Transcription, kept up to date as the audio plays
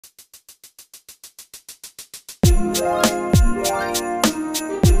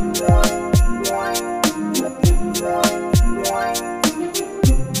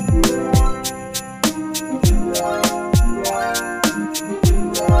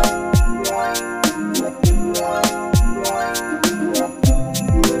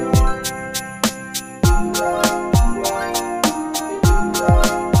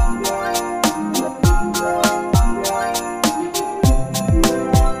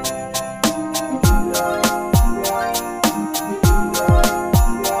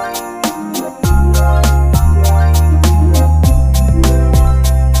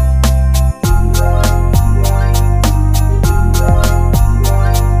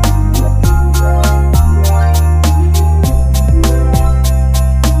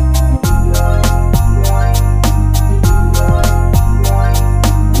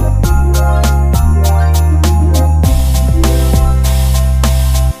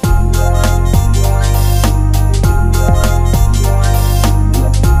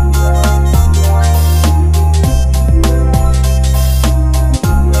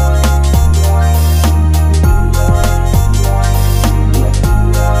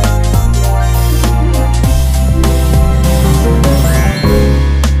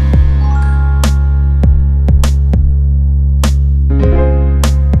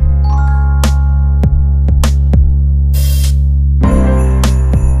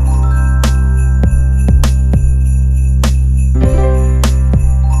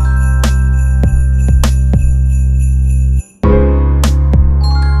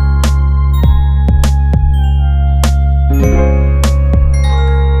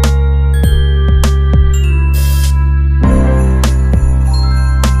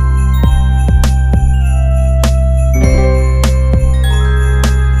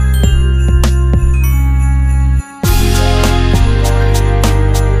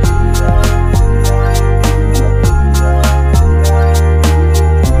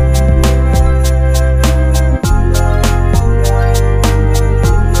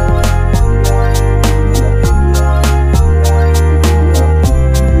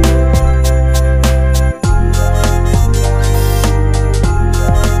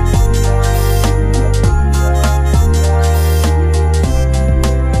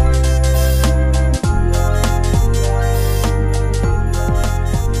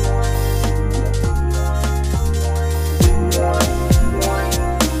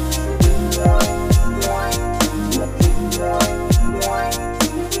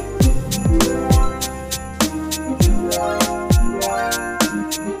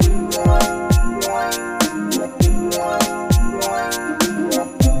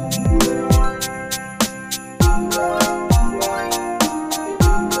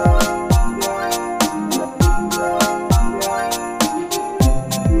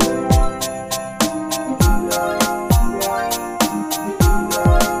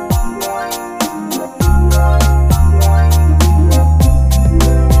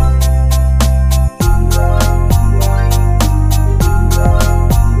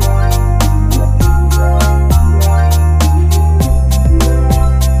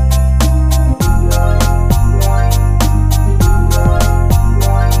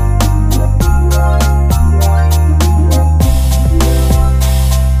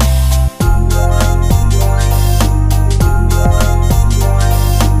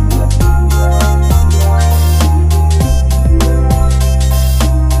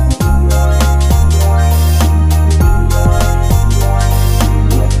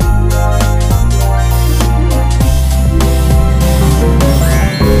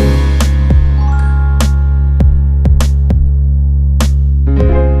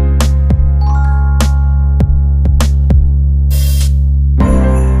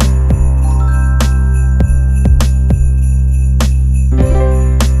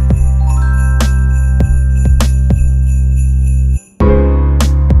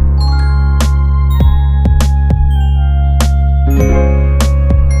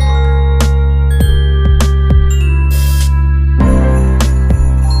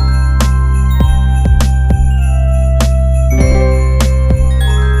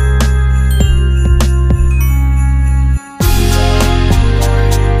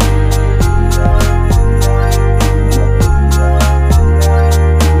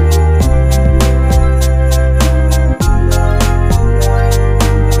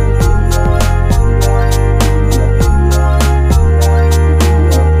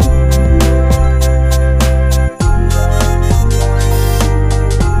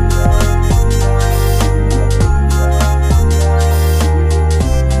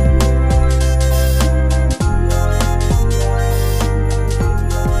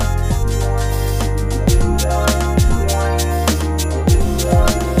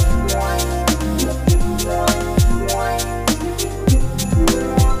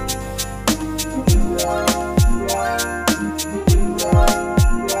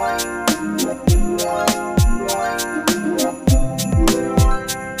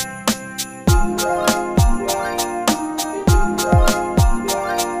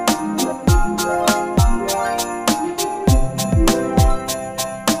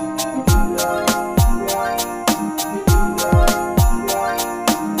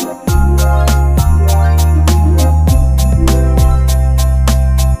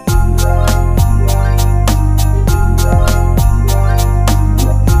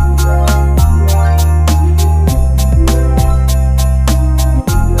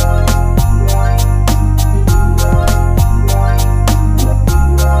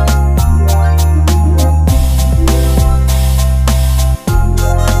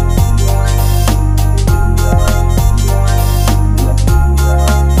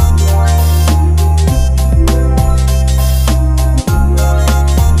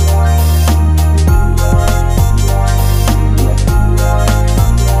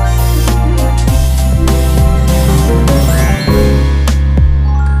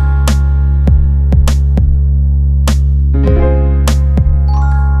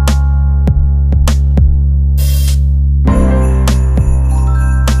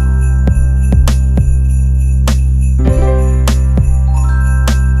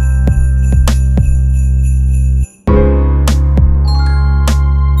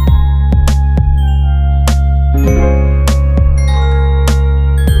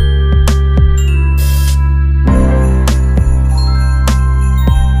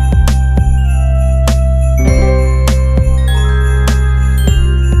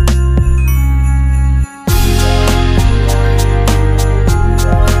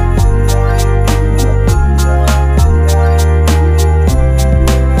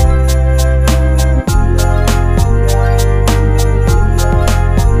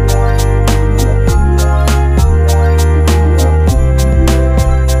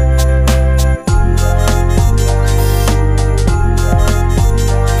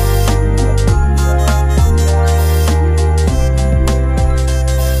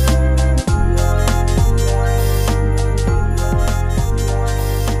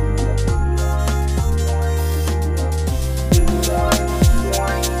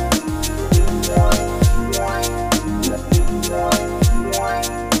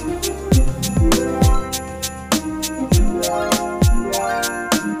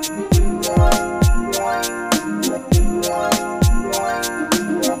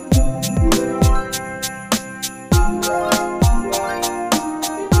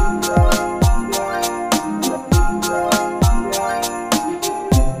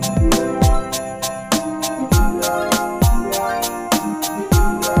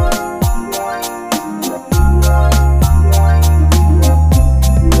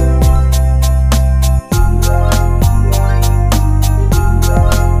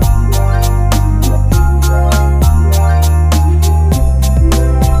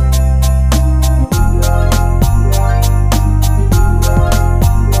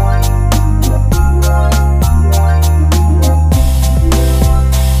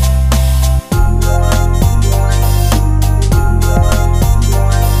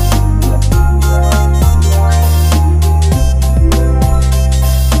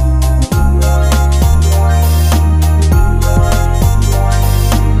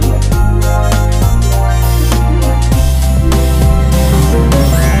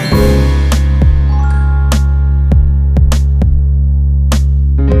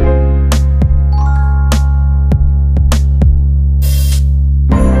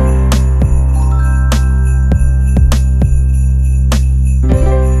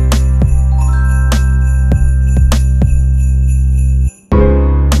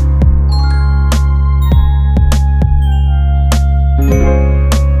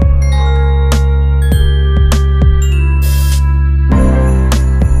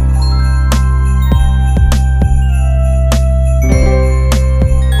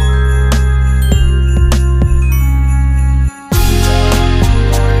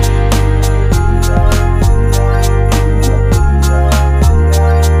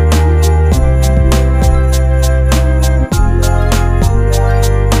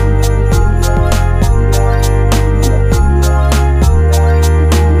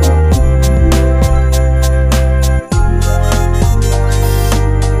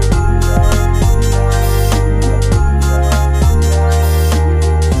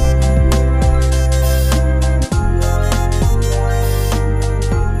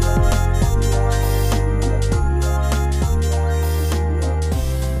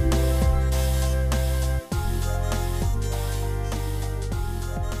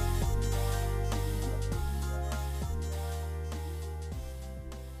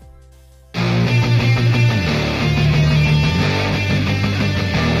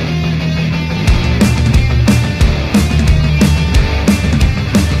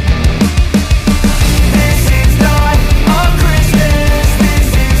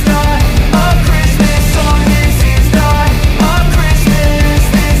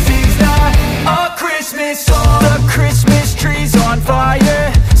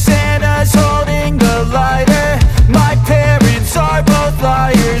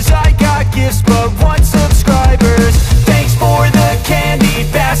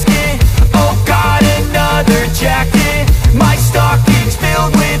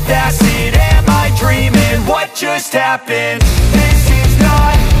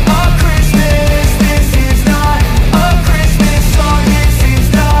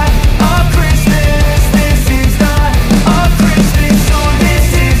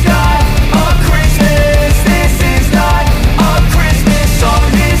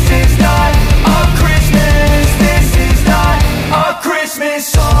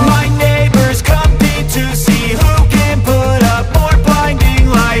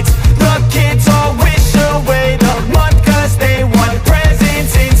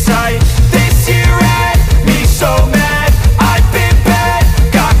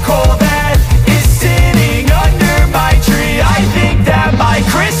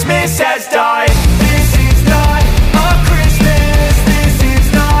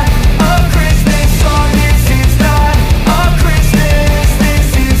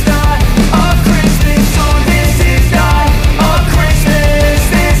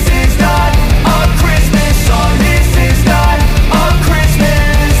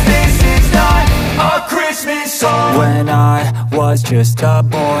was just a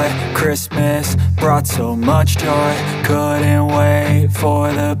boy, Christmas brought so much joy. Couldn't wait for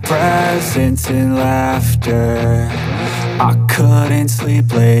the presents and laughter. I couldn't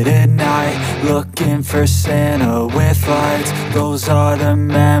sleep late at night, looking for Santa with lights. Those are the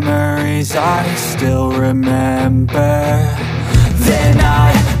memories I still remember. Then I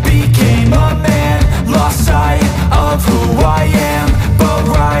became a man, lost sight of who I am. But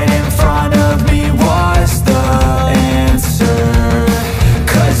right in front of me was the answer.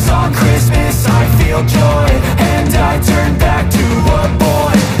 'Cause on Christmas I feel joy, and I turn back to a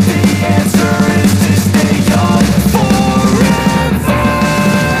boy. The answer is to stay young forever.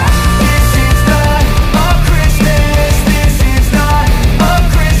 This is not a Christmas, this is not a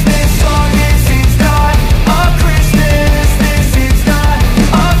Christmas song. This is not a Christmas, this is not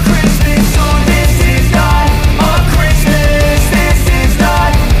a Christmas song. This is not a Christmas, this is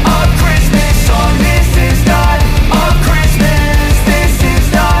not a Christmas song. This is not a Christmas, this is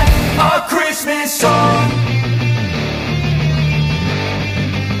not a Christmas song.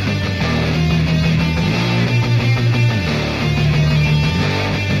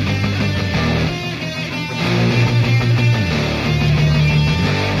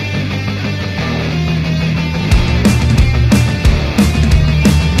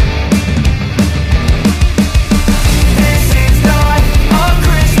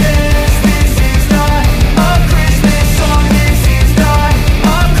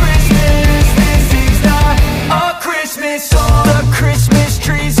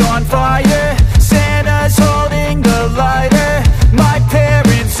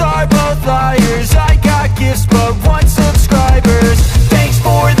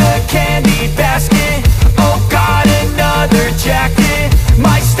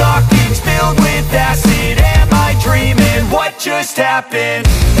 Just happened.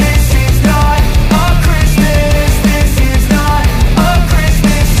 This is not a Christmas, this is not a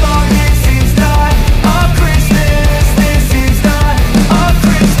Christmas song. This is not a Christmas, this is not a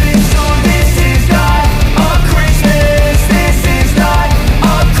Christmas song. This is not a Christmas, this is not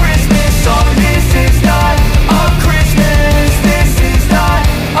a Christmas song. This is not a Christmas, this is not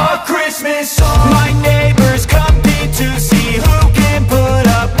a Christmas song. My neighbors compete to see who can put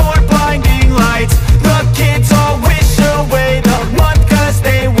up more blinding lights. The kids all wish away the month 'cause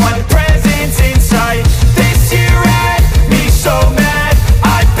they want presents in sight. This year had me so mad,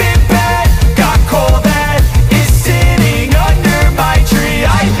 I've been bad, got coal that is sitting under my tree.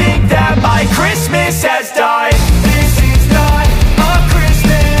 I think that my Christmas has died. This is not a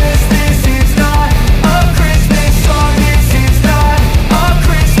Christmas, this is not a Christmas song. This is not a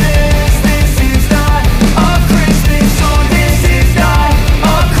Christmas, this is not a Christmas song. This is not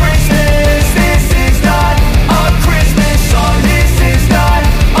a Christmas, this is not a Christmas song. This is not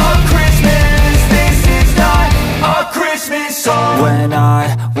a Christmas, this is not a Christmas song. When I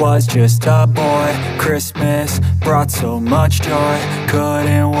was just a boy, Christmas brought so much joy.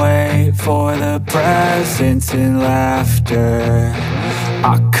 Couldn't wait for the presents and laughter.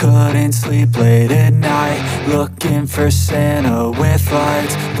 I couldn't sleep late at night, looking for Santa with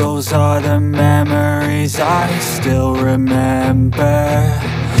lights. Those are the memories I still remember.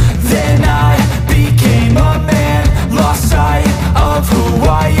 Then I became a man, lost sight of who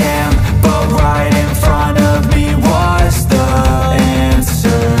I am. But right in front of me was the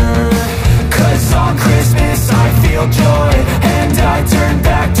answer. 'Cause on Christmas I feel joy, and I turn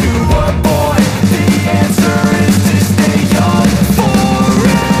back to a boy. The answer is to stay young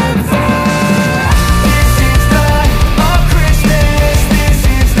forever. This is not a Christmas, this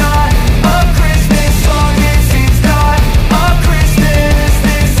is not a Christmas song. This is not a Christmas,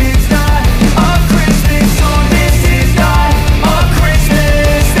 this is not a Christmas song. This is not a Christmas,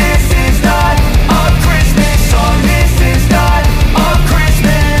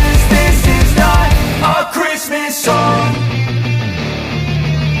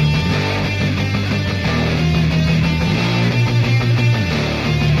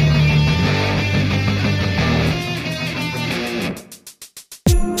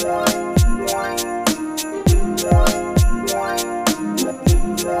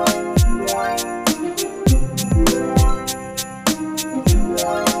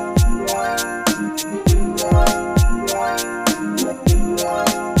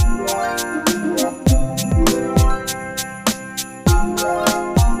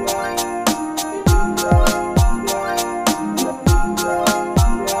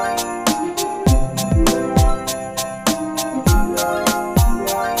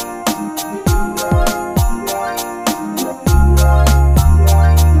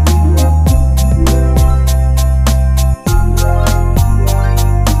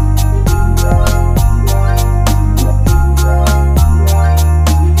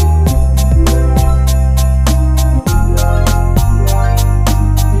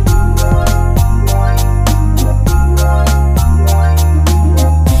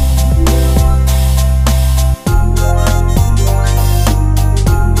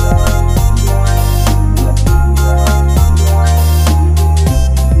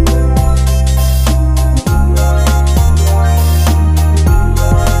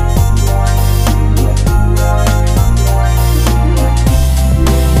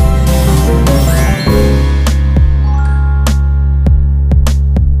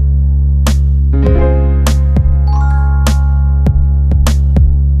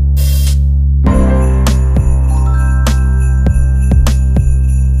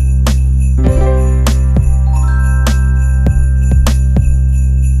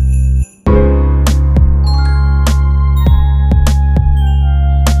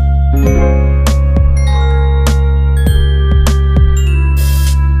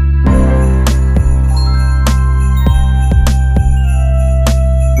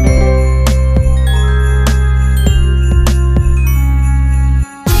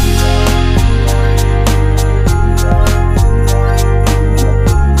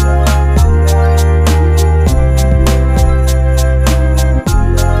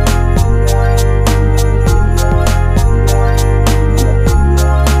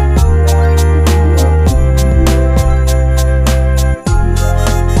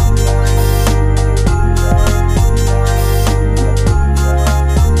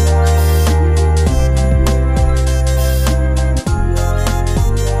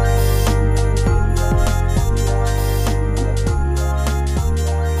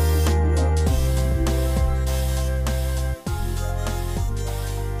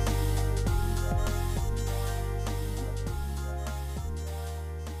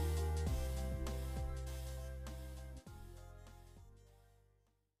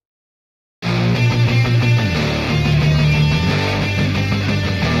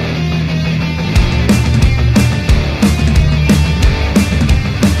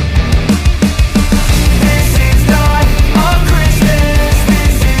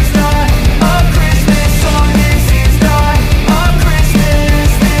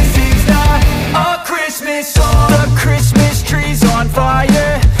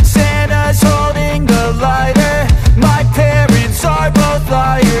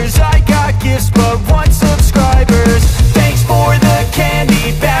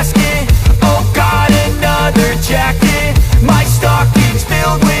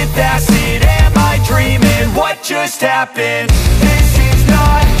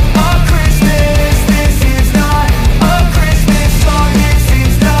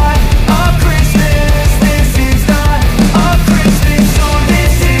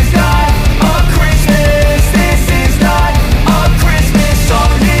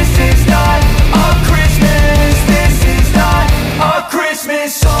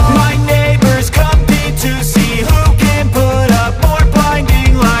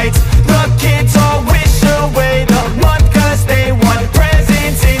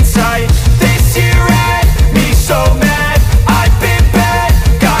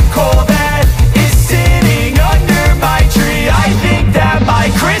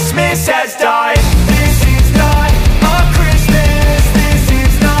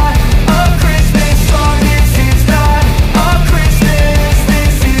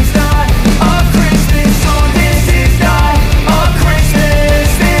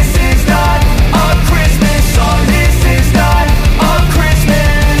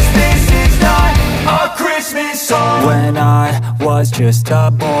 was just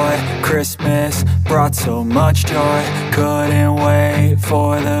a boy, Christmas brought so much joy. Couldn't wait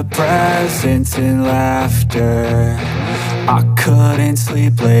for the presents and laughter. I couldn't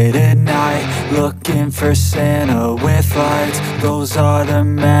sleep late at night, looking for Santa with lights. Those are the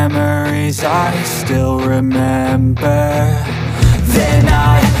memories I still remember.